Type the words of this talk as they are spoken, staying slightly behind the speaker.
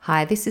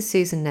Hi, this is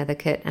Susan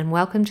Nethercutt, and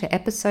welcome to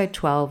episode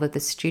 12 of the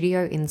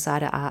Studio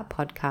Insider Art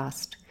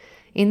podcast.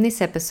 In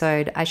this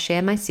episode, I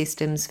share my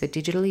systems for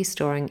digitally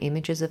storing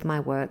images of my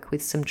work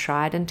with some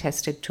tried and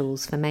tested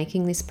tools for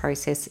making this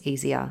process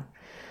easier.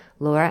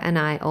 Laura and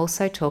I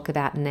also talk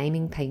about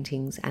naming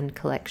paintings and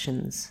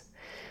collections.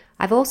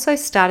 I've also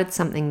started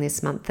something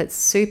this month that's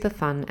super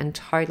fun and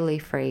totally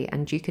free,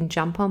 and you can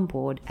jump on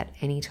board at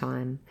any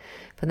time.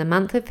 For the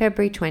month of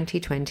February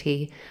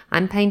 2020,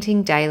 I'm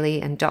painting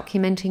daily and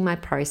documenting my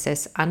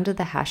process under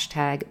the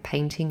hashtag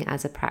painting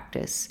as a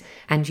practice,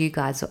 and you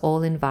guys are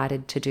all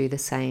invited to do the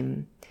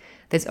same.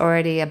 There's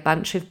already a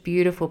bunch of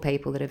beautiful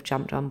people that have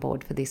jumped on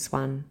board for this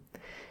one.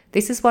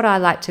 This is what I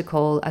like to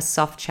call a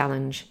soft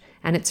challenge,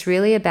 and it's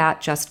really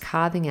about just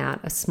carving out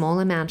a small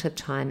amount of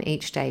time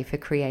each day for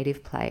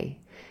creative play.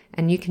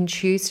 And you can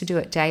choose to do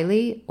it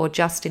daily or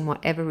just in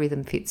whatever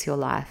rhythm fits your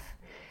life.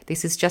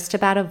 This is just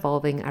about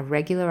evolving a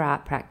regular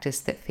art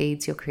practice that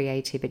feeds your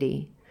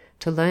creativity.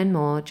 To learn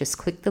more, just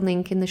click the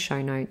link in the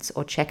show notes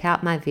or check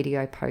out my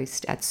video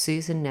post at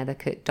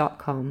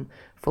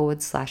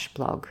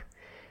susannethercutt.com/blog.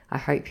 I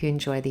hope you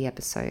enjoy the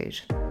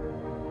episode.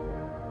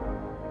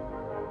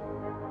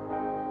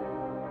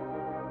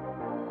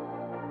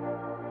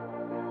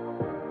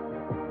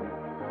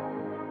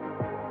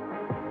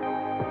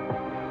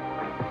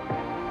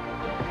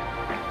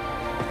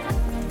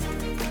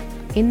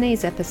 In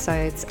these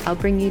episodes, I'll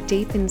bring you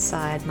deep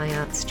inside my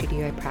art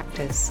studio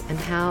practice and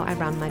how I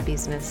run my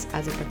business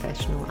as a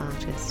professional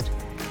artist.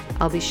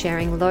 I'll be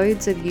sharing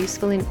loads of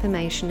useful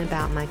information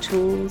about my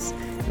tools,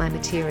 my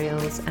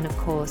materials, and of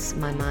course,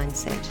 my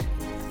mindset.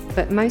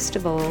 But most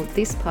of all,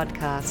 this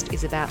podcast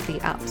is about the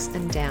ups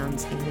and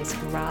downs in this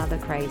rather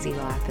crazy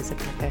life as a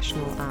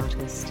professional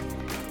artist.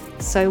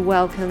 So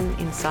welcome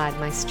inside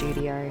my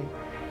studio.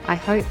 I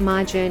hope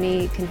my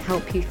journey can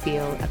help you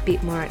feel a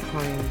bit more at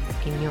home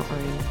in your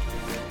own.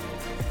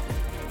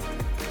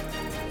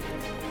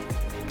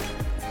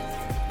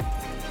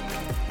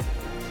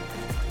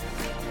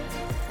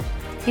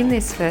 In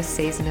this first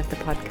season of the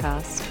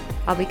podcast,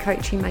 I'll be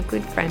coaching my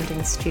good friend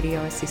and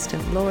studio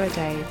assistant Laura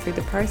Day through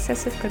the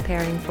process of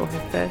preparing for her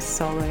first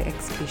solo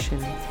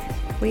exhibition.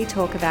 We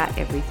talk about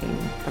everything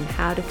from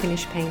how to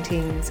finish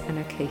paintings and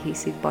a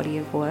cohesive body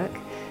of work,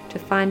 to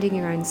finding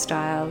your own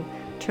style,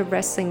 to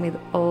wrestling with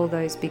all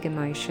those big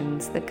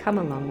emotions that come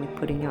along with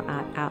putting your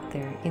art out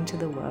there into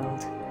the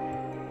world.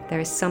 There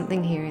is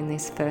something here in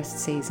this first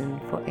season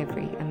for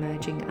every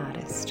emerging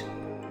artist.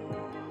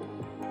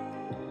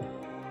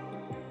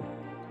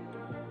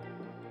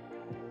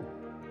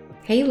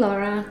 Hey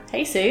Laura.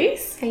 Hey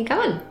Suze. How you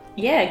going?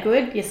 Yeah,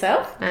 good.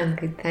 Yourself? I'm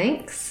good,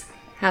 thanks.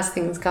 How's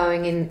things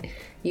going in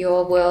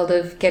your world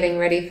of getting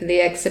ready for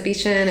the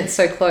exhibition? It's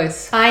so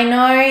close. I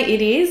know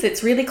it is.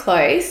 It's really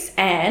close,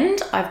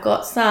 and I've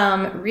got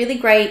some really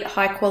great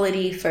high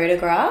quality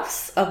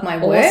photographs of my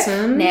work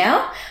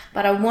now,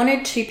 but I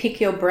wanted to pick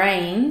your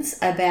brains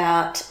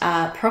about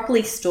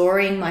properly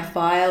storing my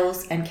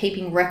files and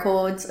keeping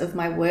records of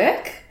my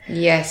work.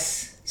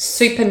 Yes.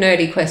 Super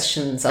nerdy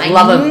questions. I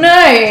love them.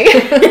 No.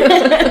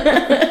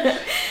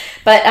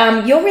 But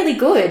you're really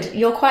good.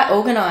 You're quite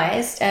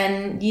organised,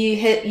 and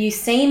you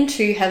seem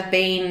to have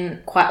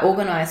been quite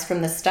organised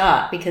from the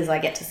start, because I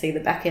get to see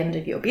the back end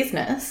of your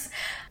business.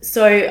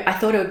 So I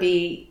thought it would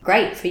be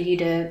great for you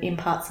to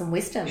impart some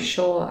wisdom.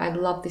 Sure. I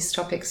love this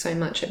topic so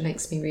much. It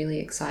makes me really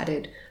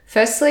excited.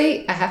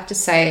 Firstly, I have to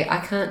say I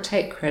can't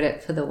take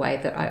credit for the way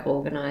that I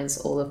organise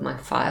all of my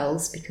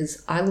files,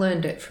 because I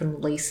learned it from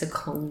Lisa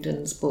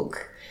Condon's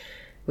book,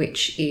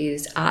 which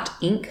is Art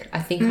Inc. I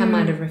think I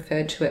might have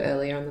referred to it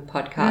earlier on the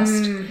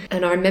podcast.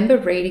 And I remember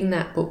reading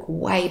that book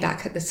way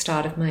back at the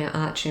start of my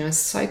art journey. I was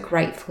so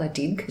grateful I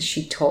did, because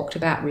she talked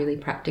about really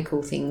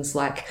practical things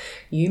like,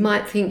 you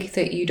might think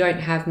that you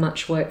don't have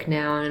much work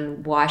now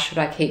and why should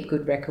I keep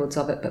good records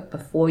of it? But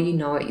before you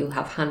know it, you'll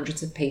have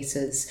hundreds of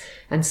pieces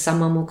and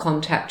someone will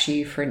contact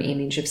you for an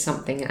image of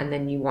something and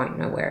then you won't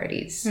know where it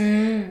is.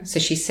 So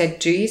she said,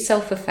 do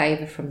yourself a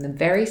favor from the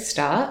very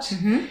start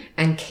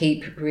and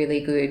keep really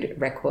good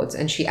records.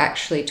 And she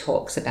actually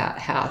talks about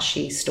how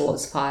she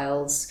stores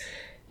files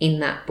in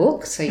that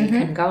book. So you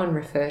can go and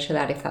refer to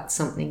that if that's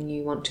something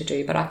you want to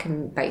do. But I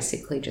can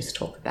basically just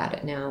talk about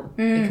it now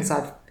because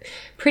I've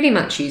pretty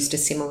much used a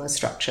similar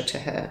structure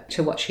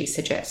to what she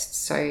suggests.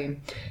 So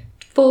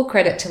full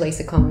credit to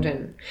Lisa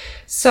Condon.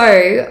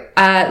 So,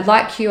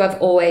 like you,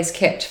 I've always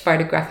kept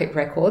photographic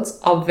records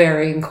of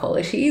varying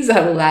qualities,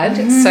 I will add.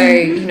 So,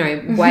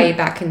 way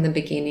back in the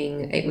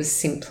beginning, it was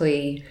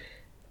simply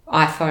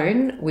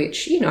iPhone,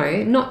 which,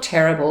 not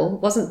terrible,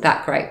 wasn't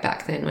that great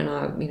back then when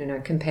I,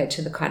 compared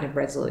to the kind of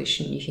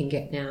resolution you can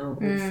get now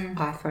with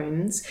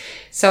iPhones.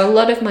 So a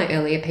lot of my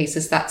earlier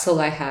pieces, that's all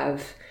I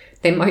have.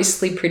 They're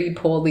mostly pretty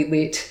poorly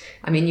lit.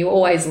 I mean, you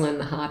always learn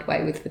the hard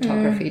way with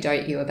photography,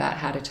 don't you, about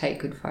how to take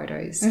good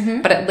photos.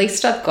 But at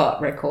least I've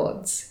got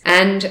records.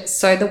 And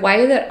so the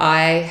way that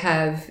I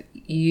have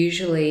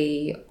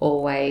usually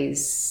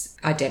always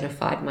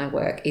identified my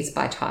work is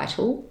by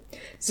title.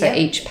 So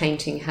each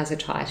painting has a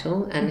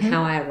title, and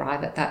how I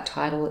arrive at that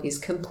title is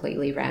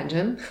completely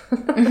random.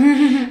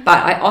 But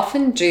I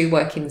often do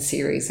work in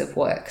series of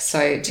work.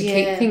 So to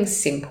keep things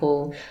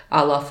simple,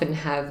 I'll often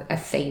have a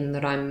theme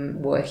that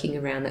I'm working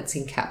around that's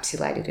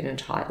encapsulated in a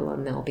title,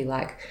 and there'll be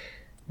like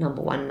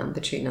number 1, number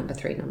 2, number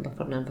 3, number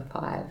 4, number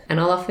 5. And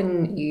I'll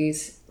often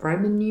use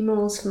Roman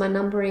numerals for my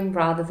numbering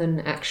rather than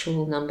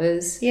actual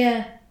numbers.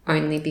 Yeah.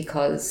 Only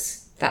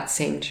because that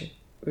seemed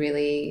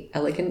really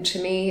elegant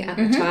to me at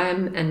the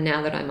time, and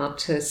now that I'm up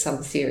to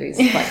some series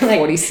like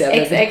 47,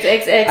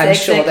 I'm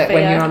sure that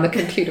when you're on the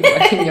computer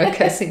working, you're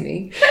cursing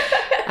me.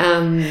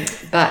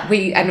 But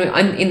I'm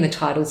in the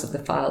titles of the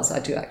files. I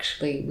do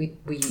actually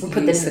we use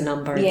the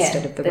number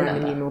instead of the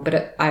Roman numeral,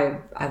 but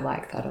I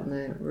like that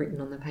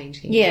written on the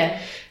painting. Yeah.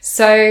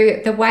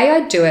 So the way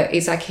I do it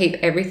is I keep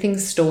everything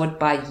stored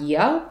by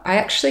year.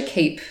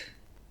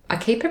 I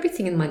keep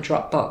everything in my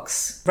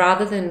Dropbox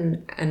rather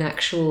than an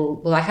actual...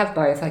 Well, I have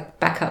both. I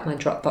back up my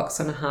Dropbox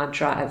on a hard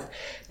drive,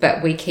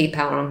 but we keep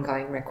our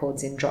ongoing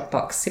records in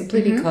Dropbox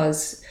simply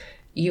because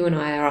you and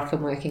I are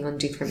often working on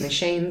different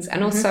machines,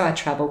 and also I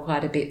travel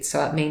quite a bit,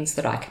 so it means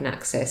that I can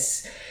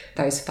access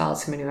those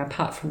files from anywhere,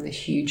 apart from the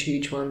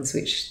huge ones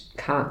which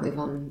can't live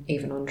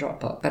even on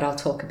Dropbox. But I'll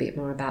talk a bit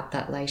more about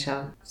that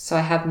later. So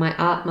I have my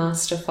Art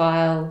Master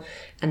file,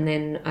 and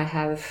then I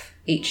have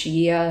each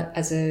year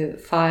as a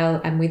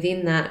file, and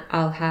within that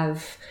I'll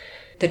have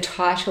the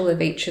title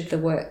of each of the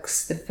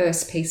works. The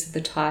first piece of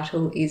the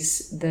title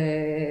is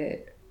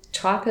the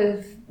type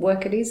of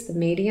work it is, the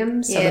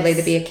medium. So it'll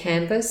either be a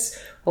canvas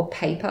or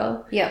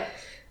paper. Yeah.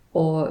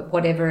 Or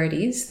whatever it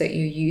is that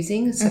you're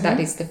using. So that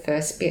is the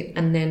first bit,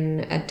 and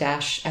then a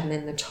dash, and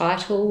then the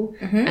title,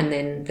 and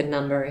then the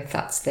number if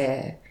that's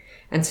there.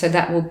 And so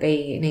that will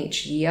be in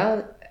each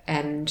year,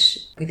 and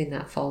within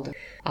that folder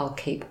I'll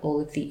keep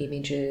all of the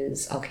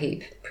images. I'll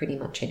keep pretty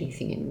much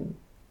anything in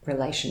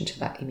relation to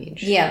that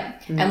image. Yeah.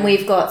 And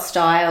we've got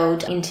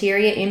styled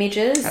interior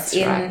images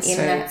in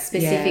that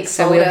specific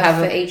folder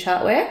for each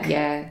artwork.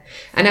 Yeah.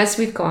 And as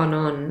we've gone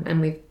on and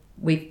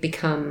we've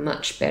become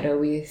much better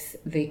with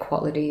the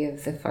quality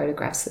of the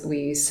photographs that we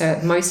use. So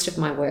most of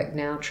my work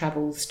now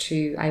travels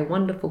to a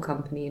wonderful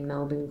company in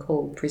Melbourne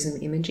called Prism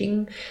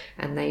Imaging,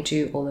 and they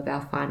do all of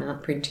our fine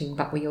art printing,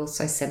 but we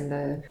also send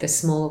the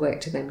smaller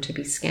work to them to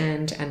be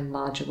scanned and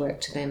larger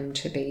work to them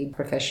to be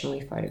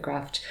professionally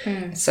photographed.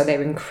 So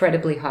they're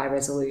incredibly high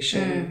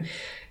resolution.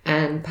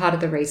 And part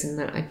of the reason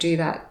that I do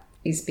that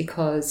is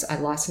because I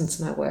license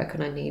my work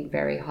and I need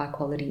very high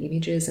quality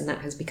images, and that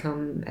has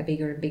become a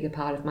bigger and bigger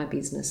part of my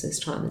business as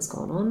time has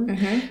gone on.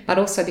 But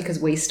also because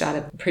we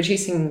started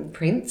producing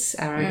prints,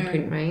 our own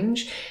print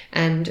range,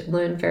 and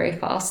learned very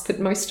fast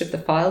that most of the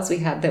files we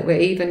had that were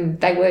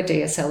they were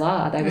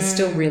DSLR, they were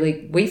still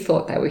really, we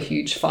thought they were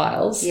huge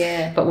files.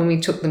 Yeah. But when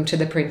we took them to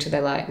the printer,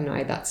 they're like,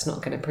 no, that's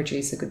not going to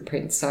produce a good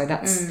print. So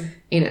that's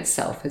in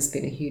itself has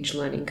been a huge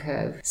learning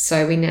curve.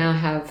 So we now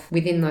have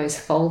within those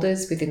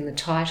folders, within the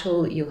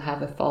title, you'll have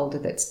a folder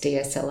that's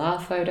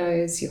DSLR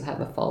photos. You'll have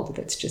a folder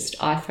that's just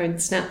iPhone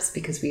snaps,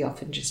 because we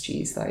often just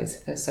use those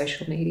for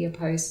social media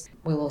posts.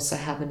 We'll also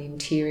have an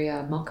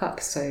interior mock-up,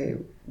 so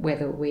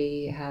whether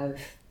we have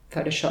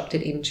photoshopped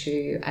it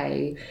into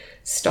a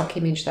stock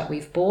image that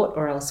we've bought,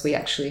 or else we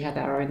actually have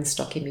our own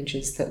stock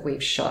images that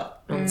we've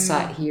shot on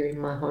site here in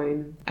my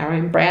home, our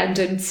own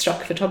branded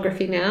stock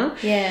photography now.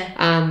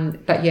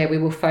 But we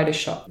will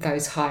Photoshop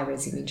those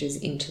high-res images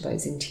into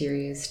those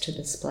interiors to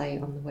display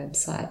on the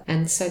website.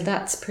 And so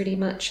that's pretty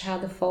much how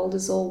the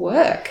folders all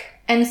work.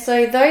 And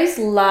so those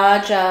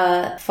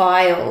larger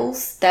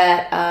files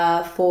that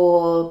are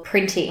for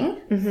printing,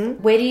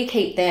 where do you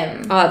keep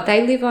them?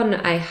 They live on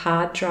a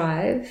hard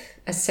drive,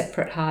 a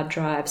separate hard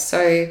drive.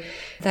 So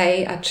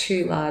they are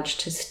too large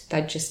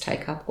they just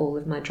take up all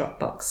of my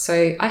Dropbox.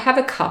 So I have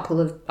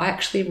I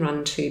actually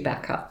run 2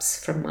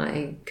 backups from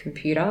my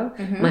computer,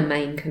 my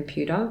main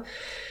computer.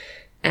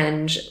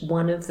 And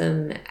one of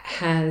them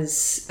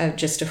has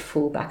just a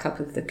full backup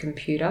of the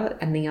computer,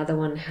 and the other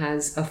one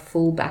has a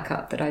full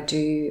backup that I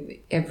do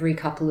every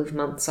couple of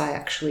months. I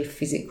actually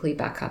physically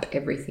back up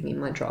everything in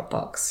my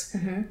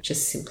Dropbox,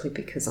 just simply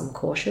because I'm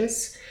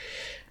cautious.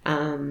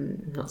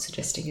 I'm not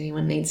suggesting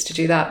anyone needs to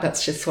do that.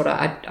 That's just sort of,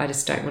 I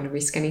just don't want to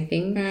risk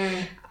anything.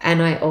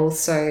 And I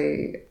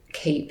also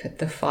keep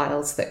the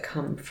files that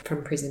come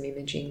from Prism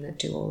Imaging that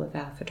do all of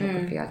our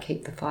photography. I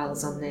keep the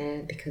files on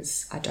there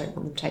because I don't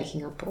want them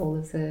taking up all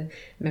of the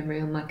memory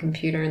on my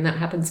computer, and that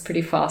happens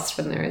pretty fast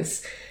when there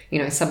is,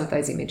 some of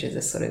those images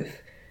are sort of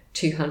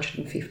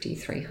 250,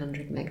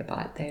 300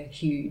 megabyte. They're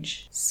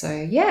huge.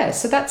 So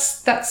so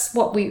that's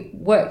what we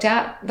worked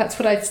out. That's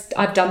what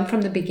I've done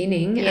from the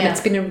beginning, and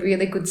it's been a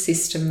really good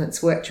system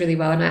that's worked really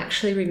well. And I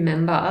actually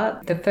remember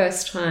the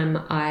first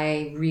time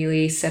I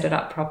really set it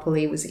up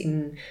properly was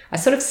I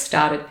sort of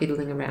started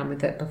fiddling around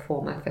with it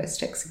before my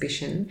first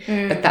exhibition,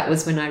 but that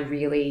was when I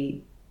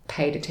really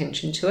paid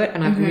attention to it,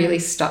 and I've really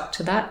stuck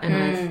to that,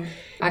 and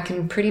I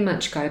can pretty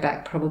much go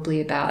back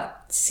probably about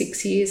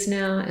 6 years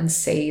now and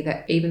see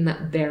that even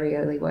that very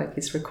early work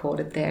is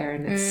recorded there,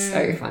 and it's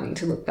so funny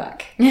to look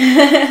back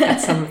at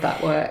some of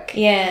that work.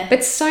 Yeah. But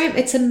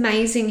it's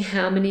amazing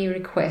how many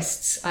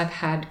requests I've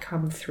had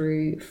come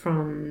through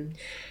from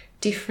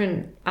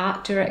different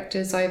art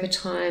directors over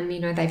time. You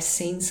know, they've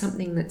seen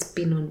something that's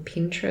been on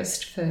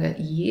Pinterest for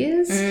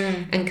years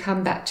and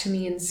come back to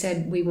me and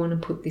said, we want to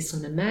put this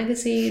on a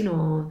magazine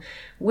or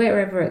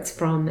wherever it's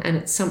from, and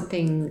it's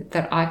something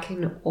that I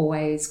can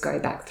always go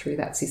back through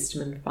that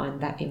system and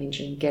find that image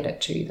and get it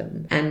to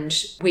them. And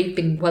we've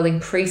been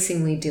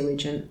increasingly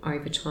diligent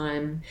over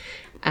time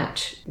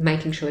at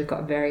making sure we've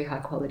got very high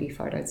quality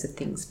photos of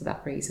things for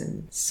that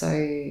reason. So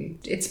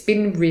it's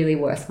been really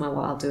worth my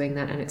while doing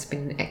that, and it's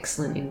been an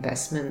excellent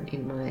investment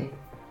in my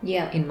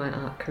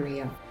art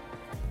career.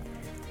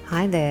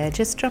 Hi there,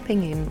 just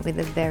dropping in with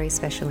a very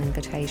special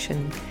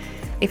invitation.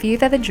 If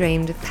you've ever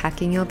dreamed of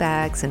packing your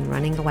bags and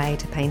running away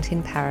to paint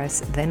in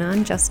Paris, then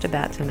I'm just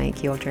about to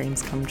make your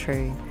dreams come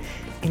true.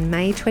 In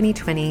May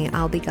 2020,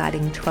 I'll be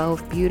guiding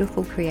 12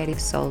 beautiful creative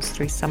souls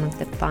through some of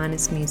the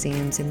finest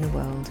museums in the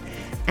world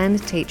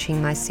and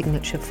teaching my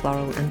signature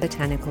floral and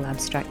botanical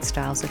abstract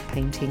styles of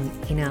painting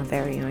in our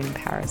very own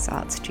Paris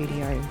art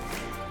studio.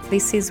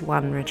 This is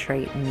one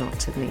retreat not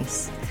to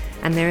miss,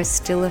 and there are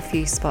still a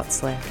few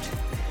spots left.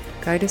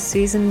 Go to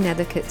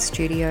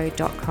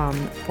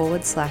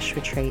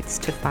susannethercottstudio.com/retreats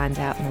to find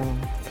out more.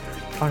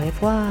 Au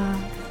revoir.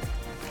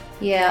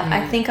 Yeah,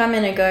 I think I'm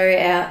going to go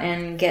out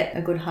and get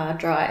a good hard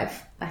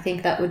drive. I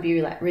think that would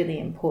be really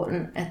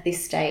important at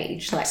this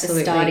stage, like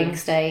Absolutely. the starting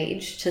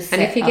stage. To set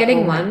and if you're up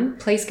getting one,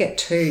 please get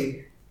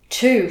two.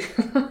 Two.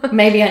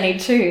 Maybe I need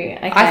two.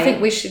 Okay. I think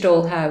we should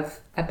all have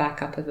a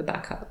backup of a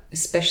backup,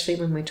 especially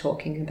when we're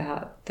talking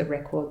about the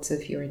records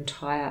of your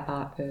entire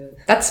art oeuvre.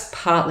 That's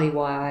partly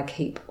why I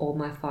keep all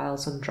my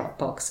files on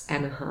Dropbox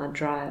and a hard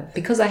drive.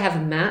 Because I have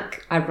a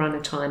Mac, I run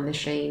a time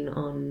machine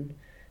on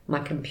my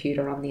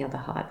computer on the other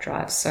hard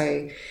drive.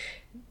 So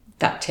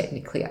that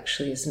technically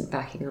actually isn't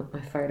backing up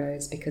my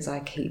photos, because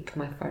I keep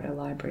my photo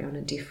library on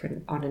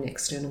an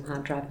external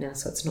hard drive now,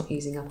 so it's not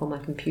using up all my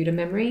computer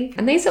memory.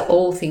 And these are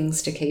all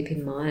things to keep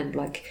in mind.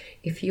 Like,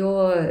 if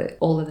you're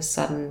all of a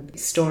sudden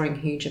storing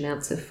huge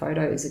amounts of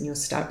photos and you're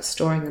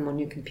storing them on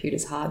your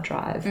computer's hard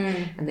drive,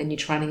 and then you're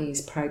trying to use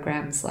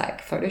programs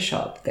like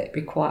Photoshop that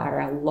require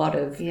a lot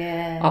of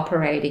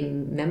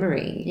operating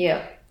memory,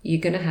 you're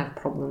going to have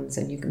problems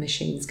and your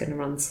machine's going to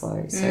run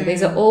slow. So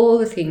these are all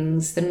the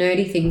things, the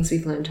nerdy things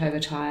we've learned over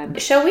time.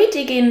 Shall we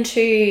dig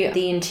into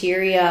the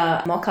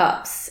interior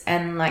mock-ups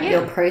and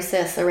your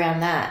process around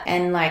that?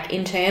 And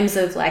in terms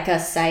of a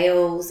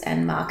sales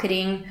and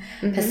marketing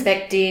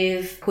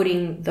perspective,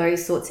 putting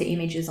those sorts of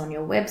images on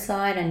your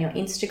website and your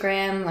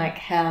Instagram,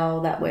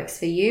 how that works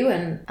for you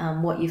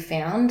and what you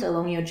found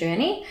along your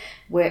journey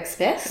works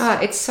best?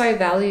 It's so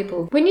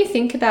valuable. When you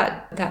think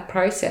about that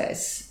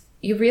process,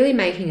 you're really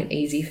making it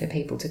easy for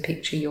people to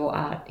picture your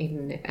art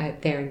in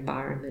their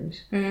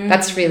environment.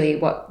 That's really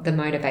what the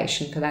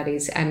motivation for that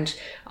is. And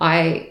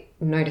I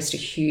noticed a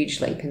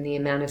huge leap in the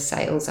amount of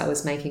sales I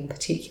was making,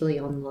 particularly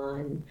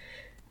online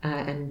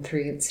and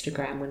through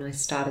Instagram, when I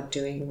started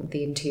doing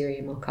the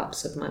interior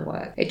mock-ups of my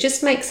work. It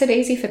just makes it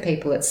easy for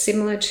people. It's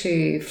similar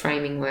to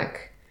framing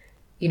work.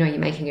 You know, you're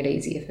making it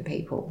easier for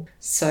people.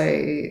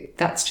 So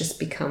that's just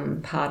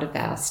become part of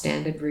our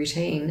standard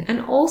routine. And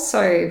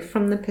also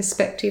from the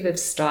perspective of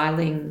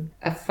styling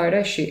a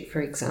photo shoot, for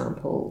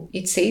example,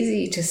 it's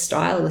easy to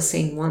style the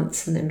scene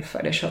once and then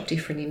Photoshop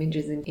different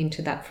images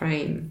into that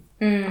frame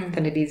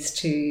than it is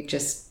to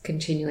just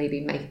continually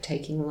be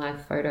taking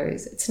live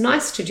photos. It's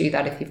nice to do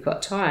that if you've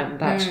got time,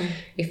 but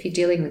if you're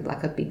dealing with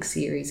a big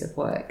series of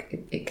work,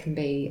 it can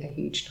be a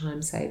huge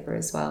time saver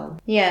as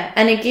well. Yeah,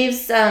 and it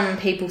gives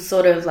people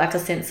sort of a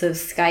sense of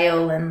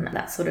scale and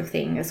that sort of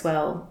thing as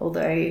well.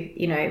 Although,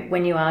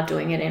 when you are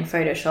doing it in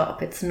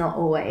Photoshop, it's not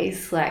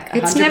always 100%.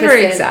 It's never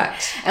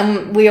exact.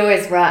 And we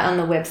always write on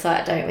the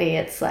website, don't we?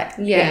 It's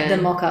the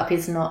mock-up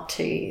is not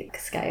to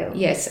scale.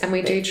 Yes, and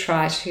we do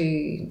try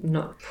to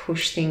not push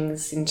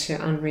things into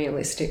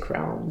unrealistic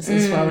realms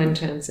as well in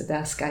terms of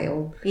our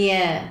scale.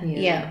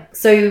 Yeah.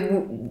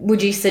 So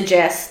would you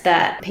suggest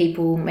that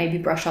people maybe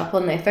brush up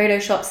on their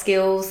Photoshop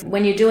skills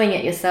when you're doing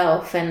it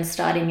yourself and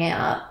starting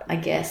out? I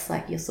guess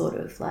you're sort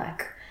of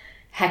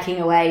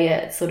hacking away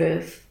at sort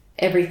of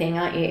everything,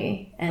 aren't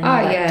you? And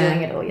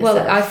doing it all yourself.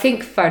 Well, I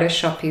think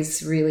Photoshop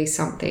is really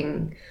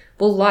something.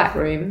 Well,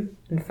 Lightroom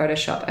and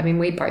Photoshop, I mean,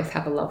 we both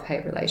have a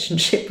love-hate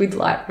relationship with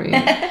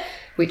Lightroom.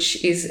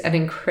 Which is an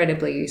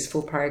incredibly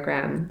useful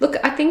program. Look,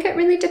 I think it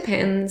really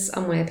depends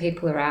on where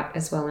people are at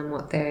as well and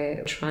what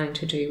they're trying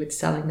to do with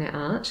selling their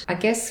art. I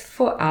guess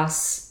for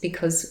us,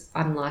 because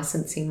I'm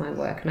licensing my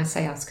work, and I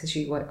say us because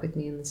you work with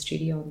me in the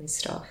studio on this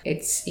stuff,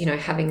 it's,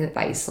 having a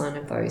baseline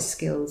of those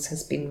skills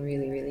has been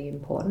really, really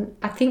important.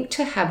 I think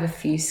to have a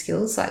few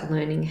skills, like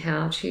learning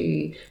how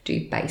to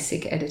do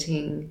basic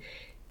editing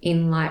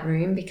in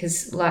Lightroom,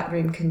 because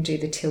Lightroom can do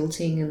the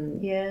tilting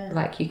and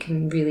like you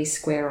can really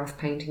square off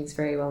paintings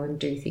very well and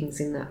do things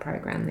in that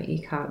program that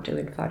you can't do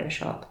in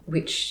Photoshop,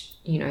 which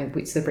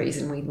which the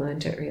reason we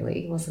learned it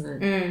really,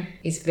 wasn't it?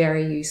 Is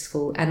very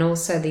useful. And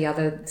also the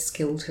other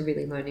skill to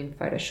really learn in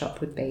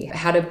Photoshop would be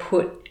how to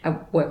put a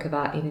work of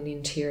art in an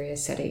interior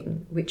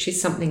setting, which is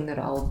something that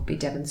I'll be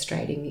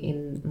demonstrating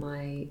in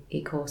my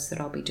e-course that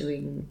I'll be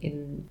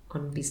doing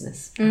on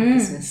business,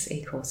 business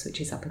e-course,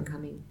 which is up and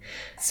coming.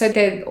 So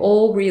they're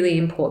all really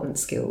important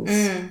skills.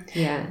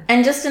 Yeah.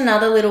 And just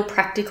another little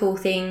practical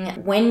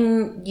thing,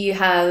 when you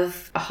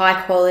have a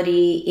high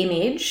quality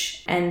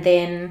image and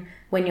then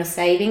when you're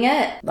saving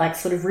it, like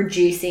sort of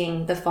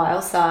reducing the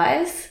file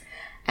size.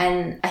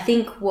 And I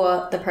think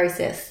what the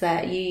process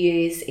that you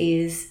use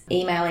is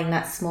emailing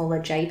that smaller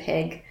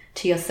JPEG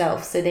to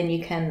yourself so then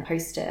you can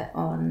post it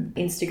on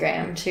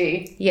Instagram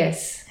too.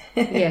 Yes.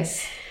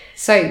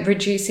 So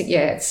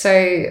reducing,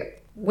 so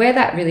where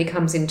that really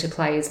comes into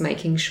play is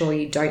making sure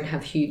you don't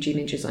have huge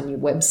images on your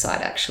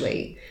website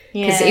actually.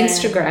 Because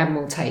Instagram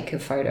will take a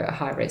photo, a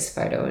high-res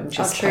photo, and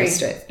just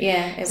post it.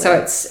 Yeah. So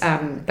it's,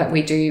 but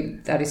we do,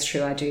 that is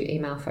true, I do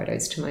email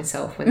photos to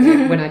myself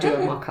when I do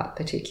a mock-up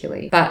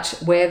particularly. But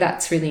where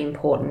that's really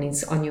important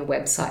is on your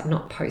website,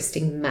 not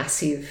posting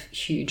massive,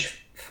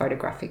 huge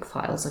photographic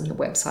files on your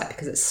website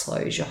because it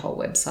slows your whole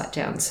website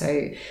down.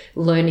 So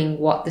learning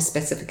what the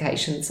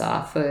specifications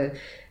are for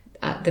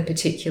the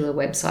particular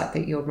website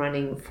that you're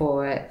running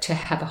for to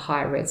have a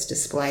high-res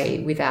display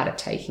without it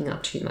taking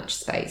up too much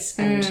space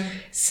and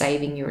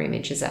saving your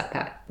images at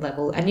that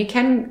level. And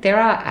there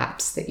are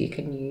apps that you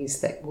can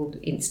use that will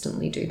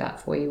instantly do that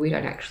for you. We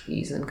don't actually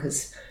use them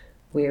because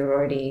we're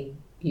already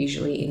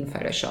usually in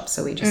Photoshop,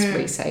 so we just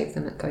resave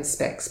them at those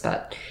specs,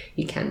 but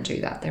you can do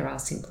that. There are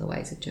simpler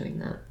ways of doing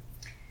that.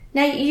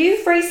 Now,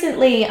 you've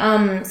recently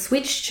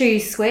switched to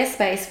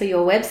Squarespace for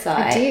your website.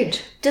 I did.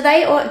 Does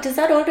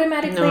that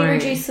automatically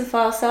reduce the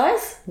file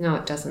size? No,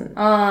 it doesn't.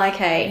 Oh,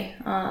 okay.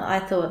 I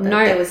thought that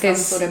there was some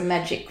sort of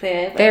magic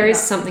there. There is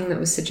something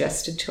that was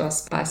suggested to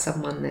us by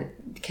someone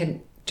that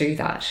can do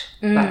that,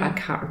 but I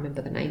can't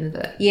remember the name of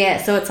it. Yeah,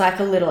 so it's like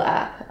a little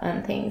app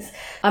and things.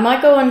 I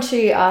might go on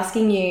to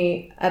asking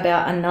you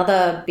about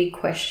another big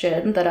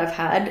question that I've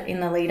had in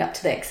the lead up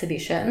to the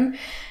exhibition,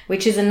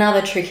 which is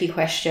another tricky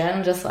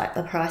question, just like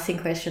the pricing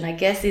question, I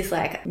guess, is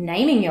like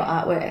naming your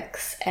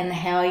artworks and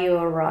how you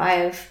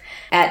arrive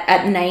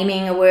at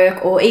naming a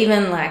work or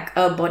even like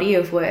a body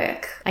of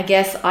work. I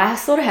guess I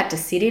sort of had to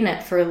sit in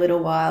it for a little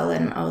while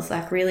and I was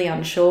like really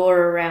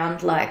unsure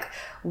around like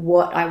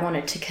what I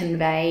wanted to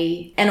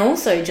convey, and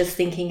also just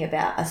thinking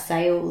about a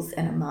sales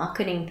and a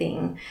marketing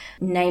thing,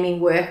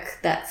 naming work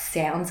that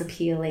sounds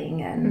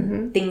appealing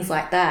and things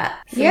like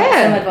that. Some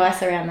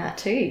advice around that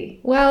too.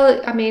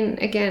 Well, I mean,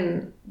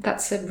 again,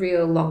 that's a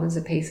real long as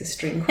a piece of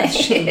string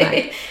question,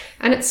 mate.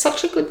 And it's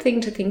such a good thing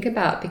to think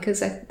about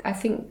because I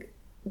think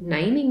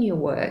naming your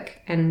work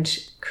and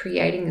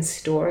creating a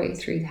story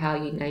through how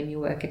you name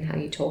your work and how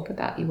you talk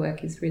about your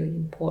work is really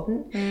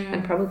important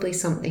and probably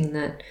something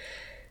that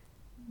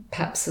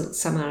perhaps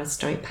some artists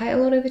don't pay a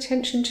lot of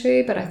attention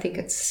to, but I think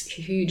it's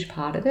a huge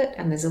part of it.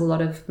 And there's a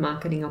lot of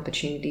marketing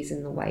opportunities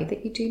in the way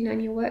that you do name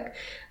your work.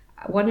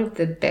 One of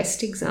the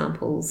best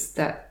examples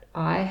that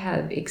I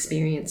have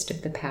experienced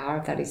of the power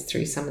of that is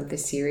through some of the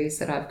series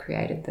that I've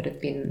created that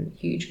have been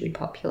hugely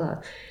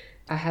popular.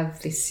 I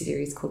have this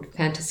series called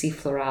Fantasy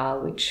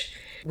Florale, which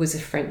was a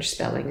French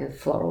spelling of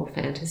floral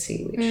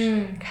fantasy,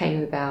 which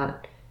came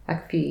about a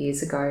few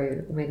years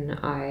ago when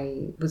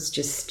I was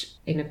just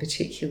in a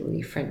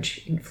particularly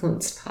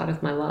French-influenced part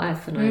of my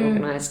life, and I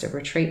organised a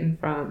retreat in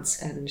France,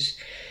 and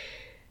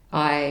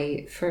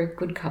I, for a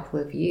good couple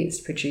of years,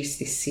 produced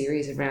this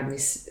series around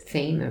this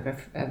theme of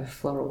a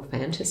floral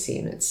fantasy,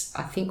 and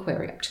I think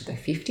we're up to the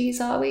 50s,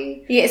 are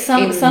we? Yeah,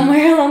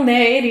 somewhere along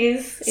there it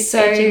is. It's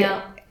edging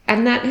up.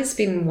 And that has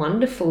been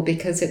wonderful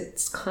because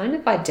it's kind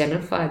of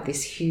identified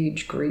this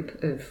huge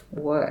group of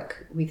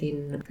work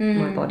within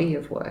my body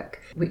of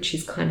work, which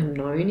is kind of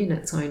known in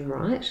its own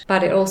right.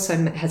 But it also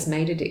has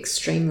made it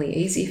extremely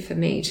easy for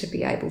me to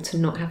be able to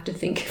not have to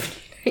think of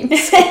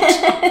names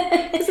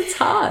because it's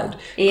hard.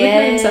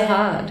 Yeah, good names are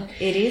hard.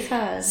 It is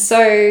hard.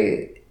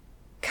 So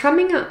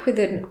coming up with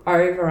an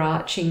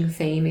overarching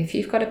theme, if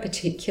you've got a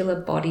particular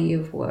body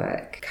of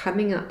work,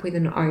 coming up with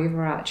an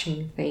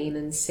overarching theme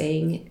and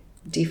seeing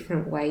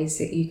different ways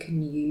that you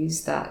can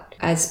use that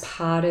as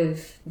part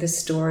of the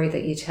story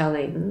that you're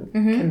telling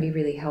can be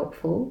really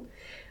helpful.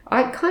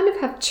 I kind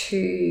of have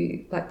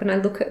two, like when I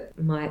look at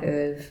my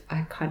oeuvre,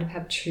 I kind of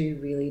have two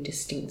really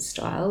distinct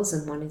styles,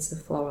 and one is the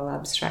floral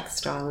abstract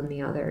style and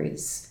the other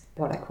is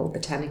what I call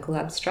botanical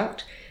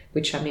abstract,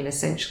 which, I mean,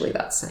 essentially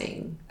that's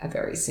saying a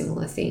very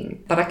similar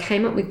thing. But I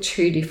came up with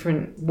two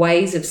different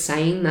ways of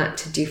saying that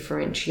to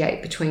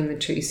differentiate between the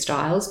two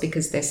styles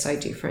because they're so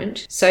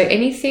different. So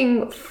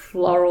anything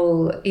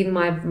floral in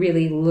my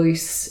really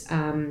loose,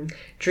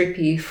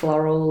 drippy,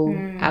 floral,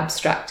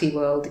 abstracty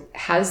world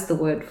has the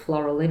word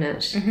floral in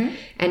it.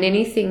 And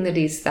anything that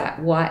is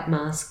that white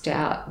masked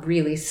out,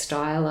 really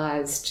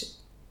stylized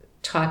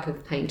type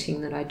of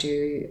painting that I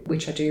do,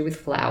 which I do with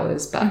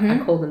flowers, but I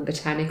call them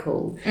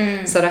botanical.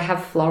 So that I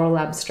have floral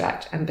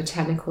abstract and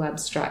botanical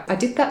abstract. I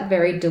did that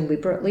very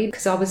deliberately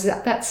because I was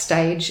at that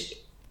stage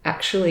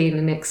actually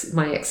in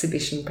my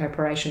exhibition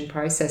preparation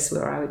process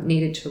where I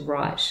needed to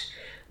write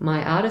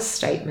my artist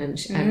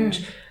statement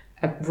and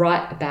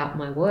write about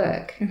my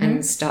work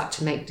and start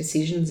to make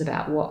decisions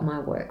about what my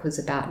work was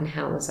about and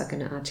how was I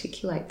going to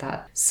articulate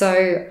that.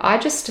 So I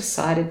just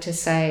decided to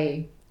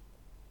say,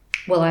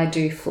 well, I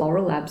do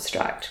floral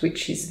abstract,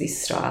 which is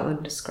this style,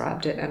 and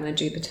described it, and I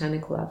do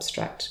botanical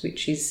abstract,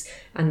 which is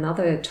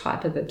another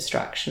type of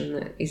abstraction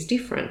that is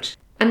different.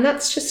 And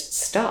that's just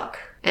stuck.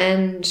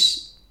 And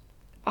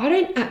I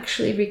don't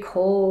actually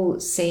recall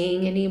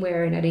seeing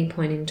anywhere at any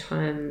point in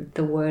time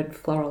the word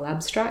floral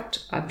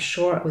abstract. I'm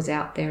sure it was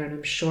out there and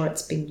I'm sure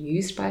it's been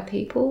used by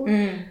people.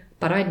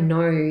 But I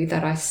know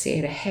that I see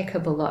it a heck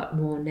of a lot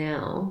more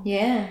now.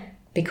 Yeah.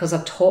 Because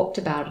I've talked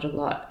about it a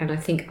lot, and I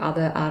think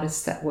other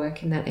artists that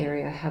work in that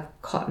area have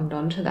cottoned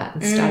onto that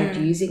and started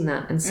using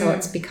that. And so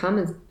it's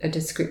become a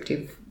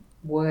descriptive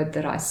word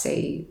that I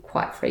see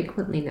quite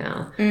frequently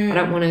now. I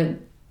don't want to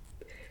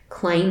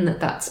claim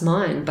that that's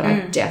mine, but I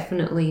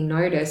definitely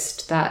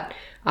noticed that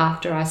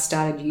after I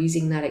started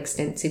using that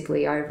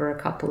extensively over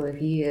a couple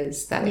of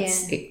years, that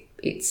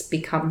it's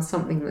become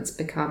something that's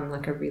become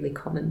like a really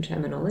common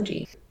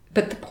terminology.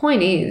 But the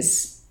point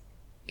is,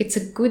 it's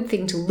a good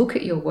thing to look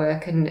at your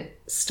work and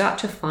start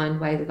to find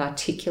ways of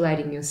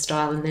articulating your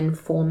style and then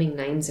forming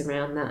names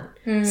around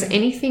that. So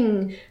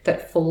anything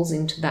that falls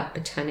into that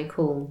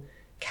botanical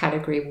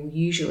category will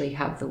usually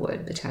have the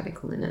word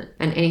botanical in it.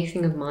 And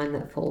anything of mine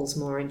that falls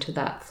more into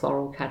that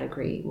floral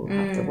category will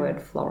have the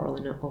word floral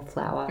in it or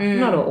flower.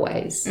 Not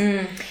always.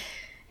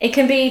 It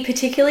can be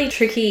particularly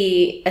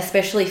tricky,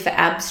 especially for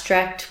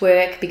abstract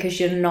work, because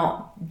you're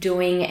not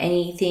doing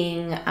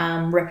anything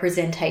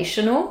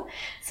representational.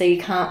 So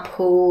you can't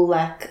pull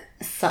like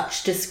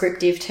such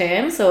descriptive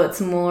terms. So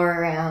it's more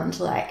around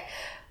like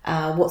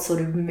what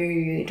sort of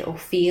mood or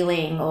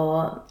feeling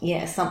or,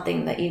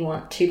 something that you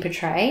want to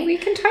portray. Well, you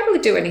can totally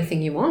do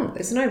anything you want.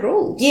 There's no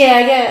rules. Yeah,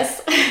 I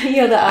guess.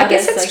 You're the artist. I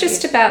guess it's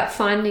just about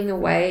finding a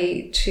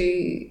way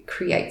to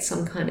create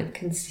some kind of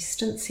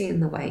consistency in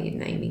the way you're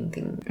naming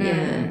things.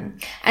 Yeah.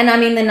 And I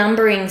mean, the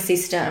numbering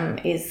system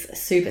is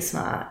super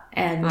smart.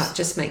 And it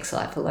just makes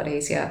life a lot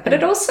easier. But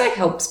it also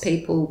helps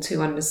people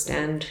to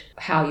understand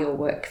how your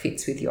work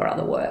fits with your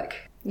other work.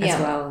 As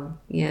well,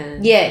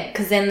 yeah,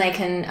 because then they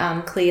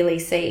can clearly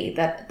see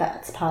that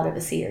that's part of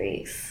a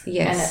series, and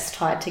it's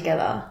tied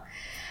together.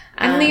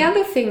 And the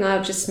other thing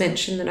I'll just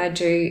mention that I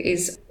do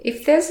is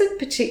if there's a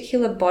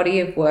particular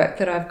body of work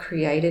that I've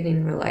created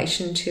in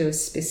relation to a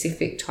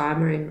specific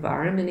time or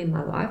environment in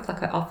my life,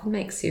 like I often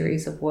make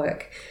series of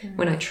work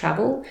when I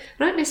travel.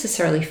 I don't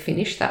necessarily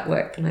finish that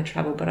work when I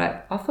travel, but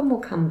I often will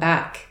come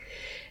back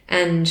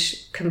and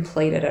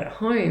complete it at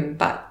home,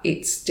 but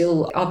it's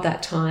still of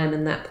that time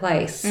and that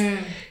place.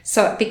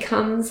 So it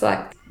becomes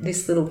like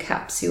this little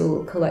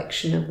capsule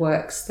collection of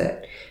works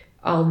that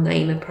I'll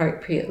name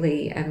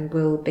appropriately and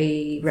will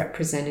be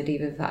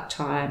representative of that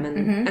time.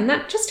 And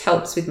that just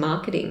helps with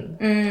marketing.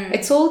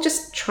 It's all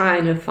just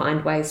trying to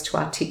find ways to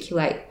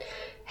articulate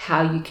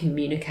how you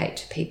communicate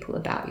to people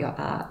about your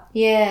art.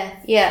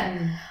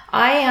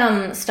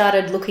 I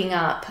started looking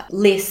up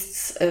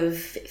lists of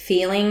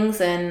feelings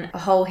and a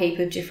whole heap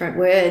of different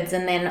words,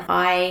 and then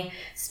I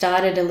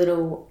started a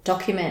little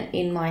document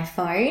in my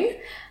phone.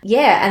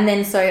 And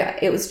then so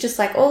it was just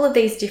like all of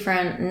these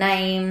different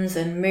names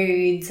and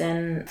moods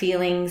and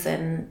feelings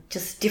and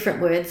just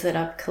different words that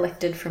I've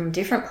collected from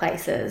different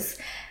places.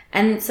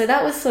 And so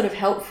that was sort of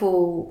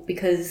helpful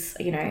because,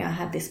 I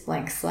had this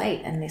blank slate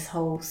and this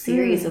whole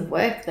series of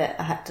work that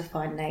I had to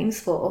find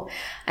names for.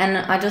 And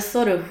I just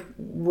sort of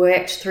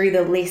worked through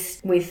the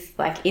list with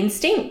like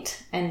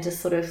instinct and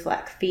just sort of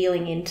like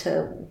feeling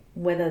into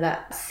whether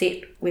that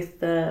sit with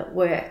the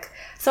work.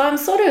 So I'm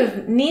sort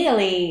of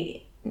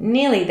nearly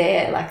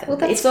there. Like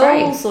it's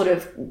great. All sort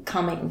of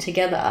coming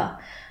together.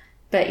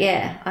 But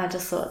I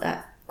just thought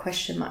that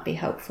question might be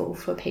helpful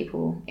for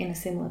people in a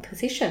similar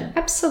position.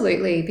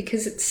 Absolutely,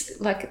 because it's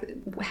like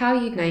how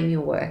you name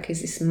your work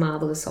is this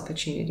marvelous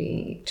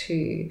opportunity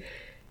to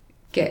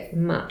get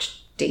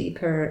much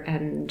deeper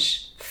and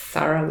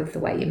thorough with the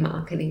way you're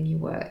marketing your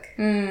work.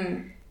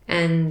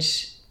 And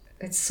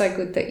it's so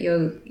good that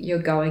you're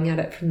going at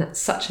it from that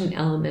such an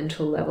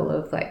elemental level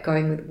of like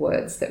going with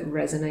words that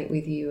resonate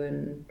with you,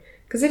 and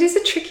because it is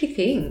a tricky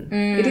thing.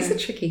 It is a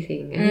tricky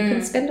thing, and you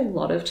can spend a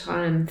lot of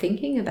time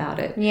thinking about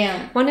it.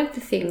 One of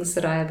the things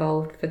that I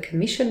evolved for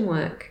commission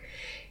work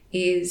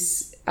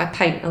is I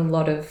paint a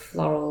lot of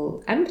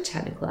floral and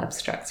botanical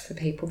abstracts for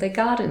people. They're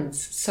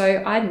gardens.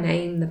 So I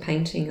name the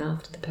painting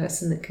after the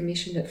person that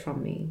commissioned it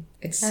from me.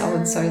 It's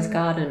so-and-so's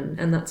garden,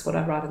 and that's what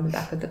I write on the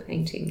back of the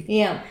painting.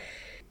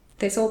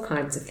 there's all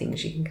kinds of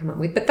things you can come up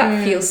with, but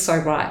that feels so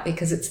right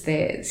because it's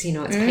theirs, you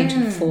know, it's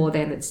painted for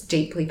them, it's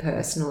deeply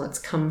personal, it's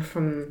come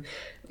from,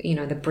 you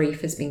know, the brief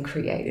has been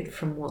created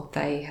from what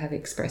they have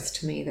expressed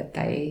to me that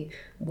they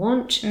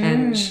want,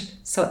 and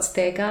so it's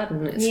their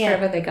garden. It's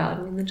Forever Their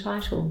Garden in the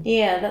title.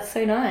 Yeah, that's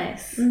so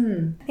nice.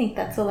 I think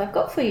that's all I've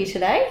got for you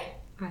today.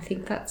 I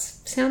think that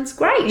sounds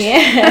great.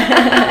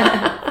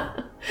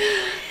 Yeah.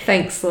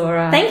 Thanks,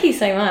 Laura. Thank you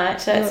so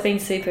much. That's been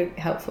super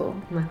helpful.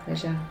 My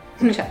pleasure.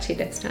 We'll chat to you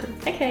next time.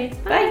 Okay,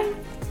 bye.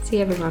 See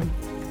you, everyone.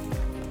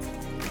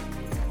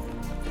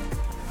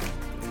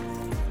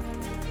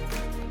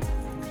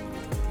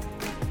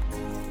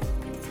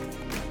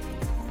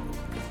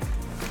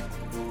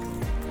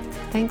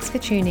 Thanks for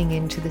tuning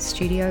in to the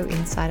Studio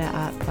Insider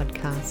Art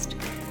podcast.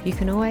 You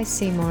can always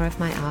see more of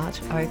my art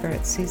over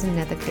at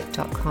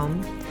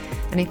susannethercutt.com.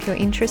 And if you're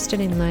interested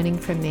in learning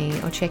from me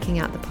or checking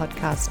out the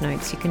podcast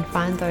notes, you can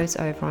find those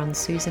over on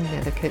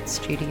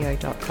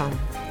susannethercuttstudio.com.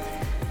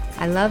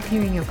 I love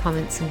hearing your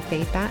comments and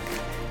feedback,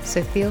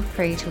 so feel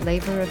free to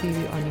leave a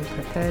review on your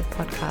preferred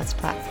podcast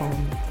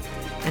platform.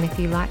 And if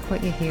you like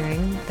what you're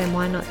hearing, then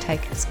why not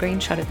take a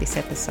screenshot of this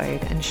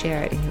episode and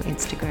share it in your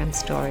Instagram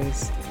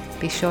stories.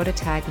 Be sure to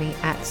tag me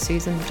at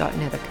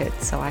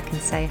susan.nethercutt so I can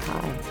say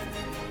hi.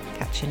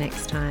 Catch you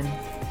next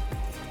time.